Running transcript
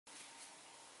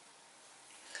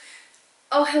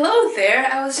Oh, hello there.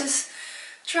 I was just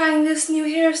trying this new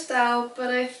hairstyle, but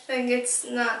I think it's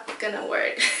not gonna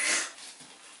work.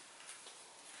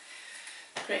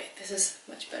 Great, this is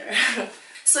much better.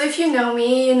 So if you know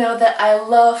me, you know that I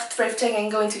love thrifting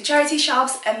and going to charity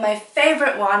shops, and my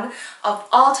favorite one of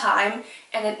all time,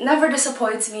 and it never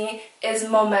disappoints me, is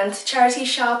Moment charity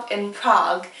shop in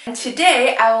Prague. And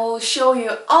today I will show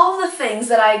you all the things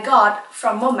that I got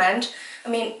from Moment. I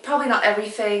mean, probably not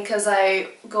everything because I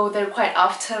go there quite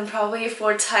often, probably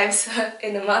 4 times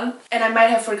in a month. And I might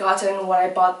have forgotten what I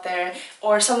bought there,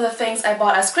 or some of the things I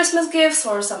bought as Christmas gifts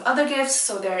or some other gifts,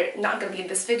 so they're not going to be in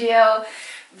this video.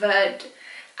 But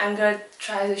I'm going to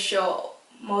try to show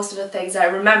most of the things I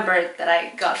remembered that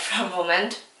I got from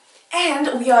Moment.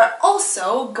 And we are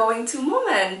also going to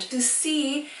Moment to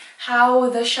see how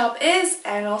the shop is,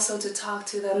 and also to talk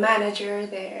to the manager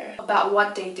there about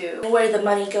what they do, where the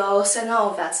money goes and all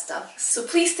of that stuff. So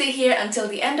please stay here until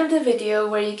the end of the video,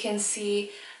 where you can see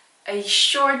a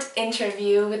short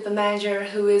interview with the manager,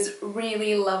 who is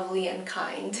really lovely and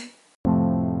kind.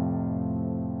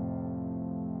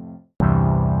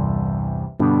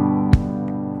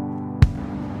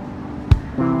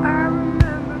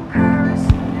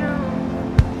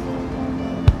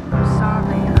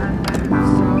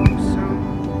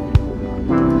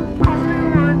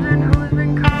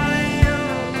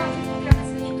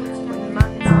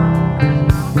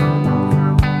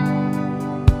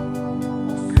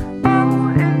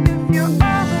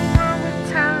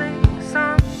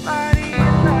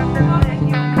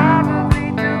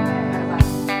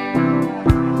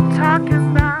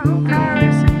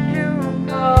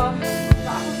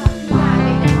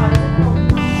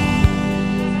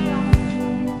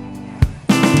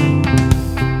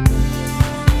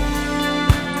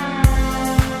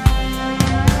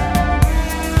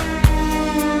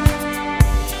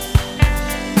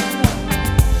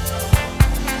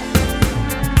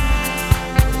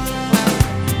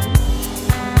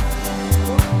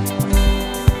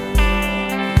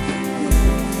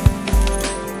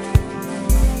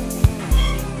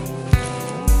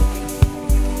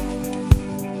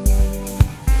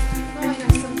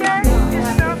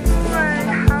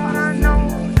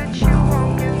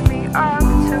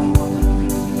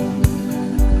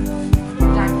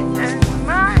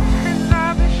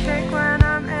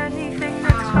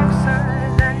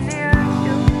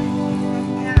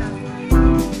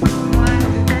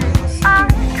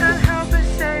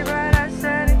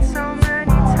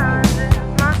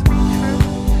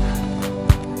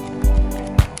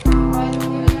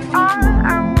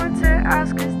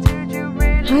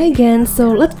 Hi again, so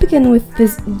let's begin with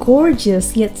this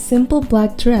gorgeous yet simple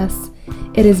black dress.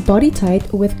 It is body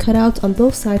tight with cutouts on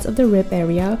both sides of the rib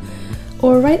area,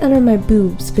 or right under my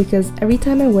boobs, because every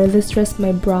time I wear this dress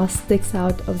my bra sticks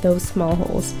out of those small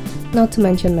holes, not to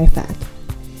mention my fat.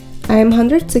 I am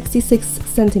 166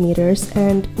 centimeters,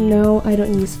 and no, I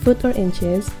don't use foot or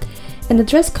inches, and the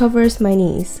dress covers my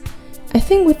knees. I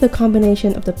think with the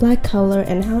combination of the black color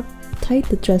and how tight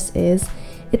the dress is,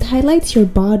 it highlights your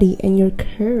body and your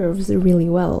curves really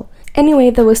well. Anyway,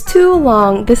 that was too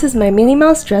long. This is my Minnie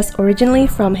Mouse dress, originally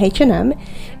from H&M.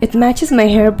 It matches my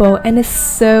hair bow and is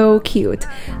so cute.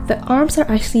 The arms are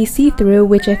actually see-through,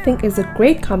 which I think is a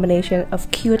great combination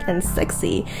of cute and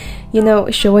sexy. You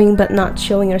know, showing but not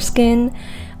showing your skin.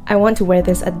 I want to wear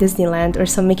this at Disneyland or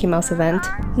some Mickey Mouse event.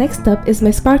 Next up is my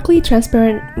sparkly,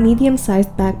 transparent, medium-sized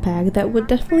backpack that would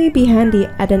definitely be handy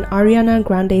at an Ariana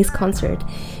Grande's concert.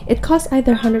 It costs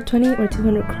either 120 or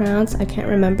 200 crowns, I can't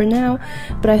remember now,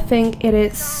 but I think it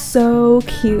is so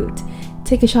cute.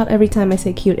 Take a shot every time I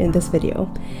say cute in this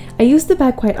video. I use the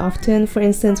bag quite often, for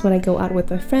instance when I go out with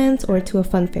my friends or to a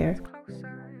fun fair.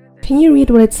 Can you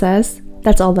read what it says?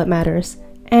 That's all that matters.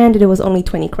 And it was only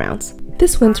 20 crowns.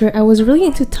 This winter I was really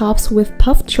into tops with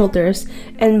puffed shoulders,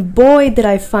 and boy did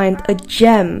I find a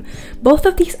gem. Both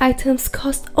of these items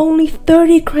cost only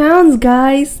 30 crowns,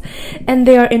 guys, and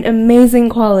they are in amazing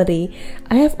quality.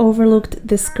 I have overlooked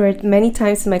this skirt many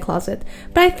times in my closet,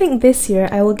 but I think this year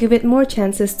I will give it more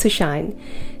chances to shine.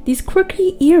 These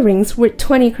quirky earrings were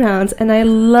 20 crowns, and I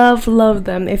love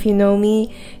them. If you know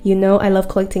me, you know I love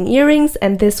collecting earrings,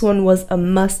 and this one was a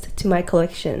must to my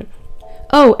collection.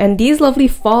 Oh, and these lovely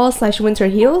fall/winter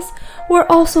heels were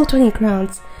also 20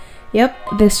 crowns. Yep,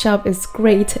 this shop is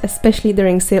great, especially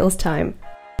during sales time.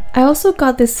 I also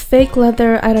got this fake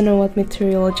leather, I don't know what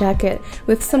material jacket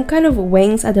with some kind of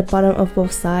wings at the bottom of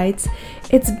both sides.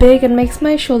 It's big and makes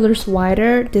my shoulders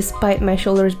wider, despite my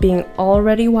shoulders being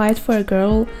already wide for a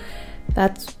girl.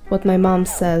 That's what my mom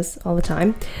says all the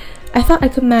time. I thought I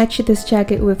could match this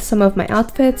jacket with some of my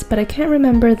outfits, but I can't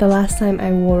remember the last time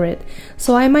I wore it,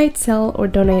 so I might sell or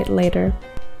donate it later.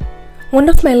 One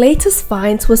of my latest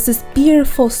finds was this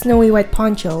beautiful snowy white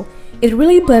poncho. It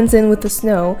really blends in with the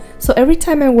snow, so every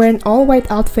time I wear an all-white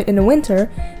outfit in the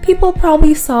winter, people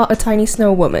probably saw a tiny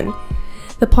snow woman.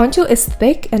 The poncho is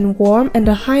thick and warm, and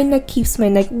the high neck keeps my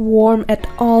neck warm at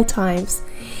all times.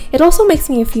 It also makes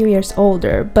me a few years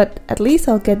older, but at least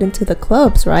I'll get into the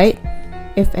clubs, right?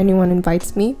 If anyone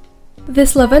invites me.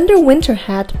 This lavender winter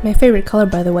hat, my favorite color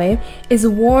by the way, is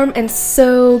warm and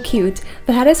so cute.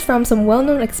 The hat is from some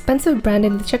well-known expensive brand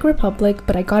in the Czech Republic,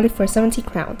 but I got it for 70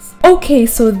 crowns. Okay,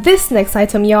 so this next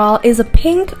item, y'all, is a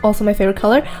pink, also my favorite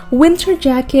color, winter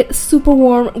jacket, super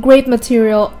warm, great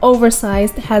material,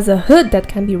 oversized, has a hood that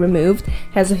can be removed,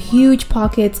 has a huge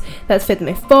pockets that fit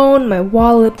my phone, my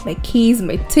wallet, my keys,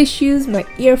 my tissues, my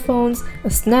earphones, a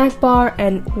snack bar,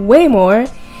 and way more.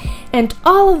 And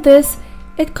all of this,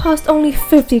 it cost only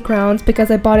 50 crowns because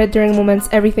I bought it during Moment's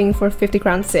everything for 50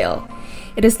 crowns sale.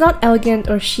 It is not elegant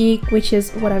or chic, which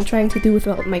is what I'm trying to do with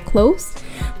all my clothes,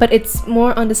 but it's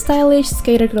more on the stylish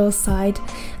skater girl side.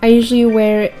 I usually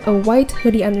wear a white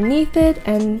hoodie underneath it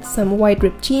and some white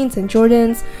ripped jeans and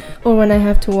Jordans, or when I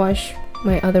have to wash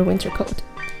my other winter coat.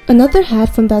 Another hat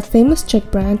from that famous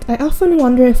Czech brand, I often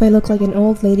wonder if I look like an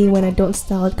old lady when I don't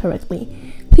style it correctly.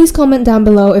 Please comment down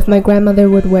below if my grandmother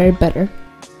would wear it better.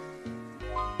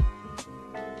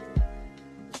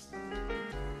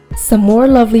 Some more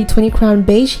lovely 20 crown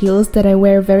beige heels that I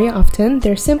wear very often.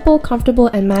 They're simple, comfortable,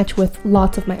 and match with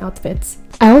lots of my outfits.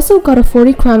 I also got a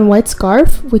 40 crown white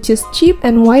scarf, which is cheap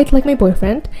and white like my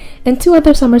boyfriend, and 2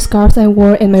 other summer scarves I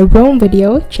wore in my Rome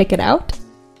video. Check it out.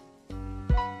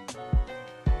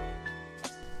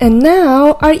 And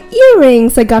now, our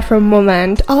earrings I got from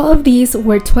Moment. All of these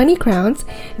were 20 crowns.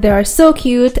 They are so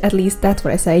cute, at least that's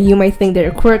what I say. You might think they're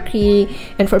quirky,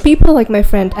 and for people like my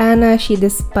friend Anna, she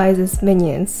despises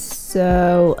minions,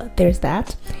 so there's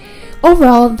that.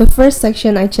 Overall, the first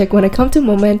section I check when I come to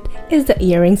Moment is the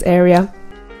earrings area.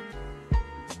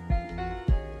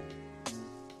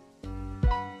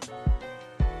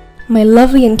 My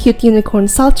lovely and cute unicorn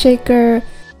salt shaker,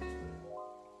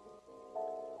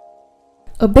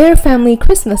 a Bear Family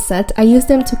Christmas set. I use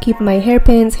them to keep my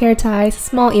hairpins, hair ties,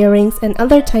 small earrings, and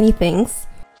other tiny things.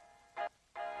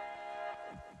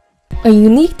 A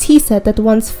unique tea set that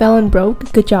once fell and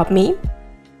broke. Good job, me.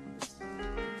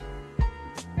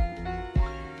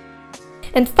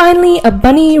 And finally, a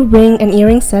bunny ring and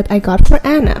earring set I got for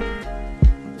Anna.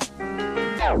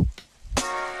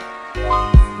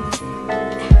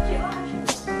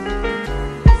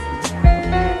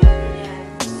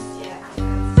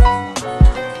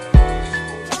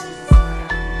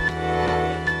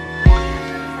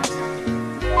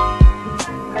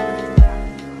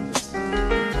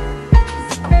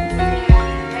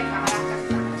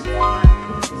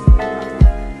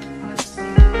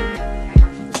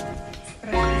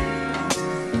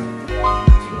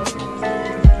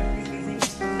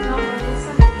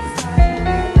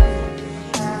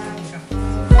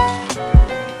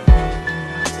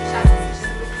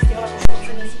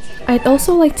 I'd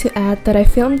also like to add that I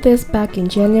filmed this back in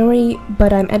January,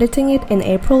 but I'm editing it in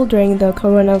April during the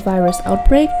coronavirus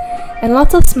outbreak, and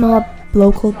lots of small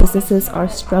local businesses are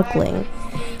struggling.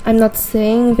 I'm not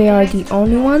saying they are the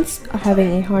only ones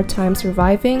having a hard time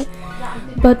surviving,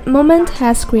 but Moment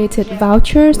has created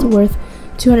vouchers worth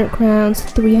 200 crowns,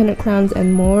 300 crowns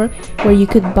and more, where you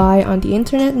could buy on the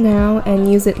internet now and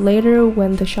use it later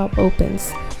when the shop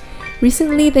opens.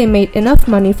 Recently, they made enough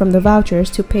money from the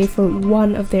vouchers to pay for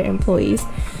one of their employees,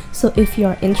 so if you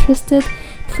are interested,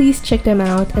 please check them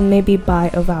out and maybe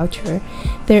buy a voucher.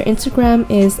 Their Instagram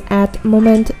is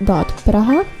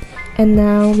 @moment.praha, and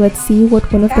now let's see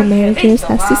what one of the managers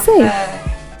has to say.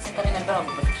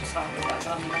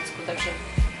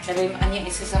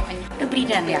 Dobrý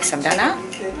den, já jsem Dana,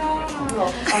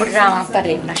 prodávám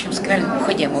tady v našem skvělém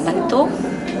obchodě Momentu.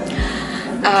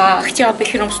 A chtěla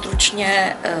bych jenom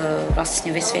stručně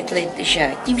vlastně vysvětlit,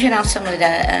 že tím, že nám sem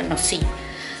lidé nosí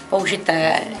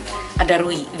použité a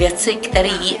darují věci,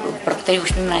 pro které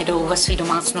už nenajdou ve své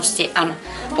domácnosti a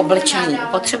oblečení a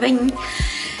potřebení,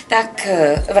 tak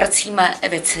vracíme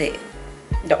věci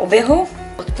do oběhu,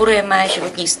 podporujeme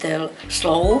životní styl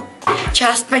slow.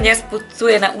 Část peněz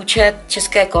putuje na účet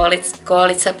České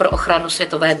koalice pro ochranu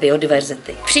světové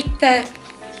biodiverzity. Přijďte,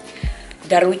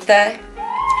 darujte,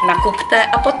 nakupte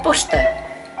a podpořte.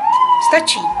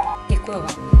 Stačí. Děkuju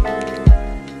vám.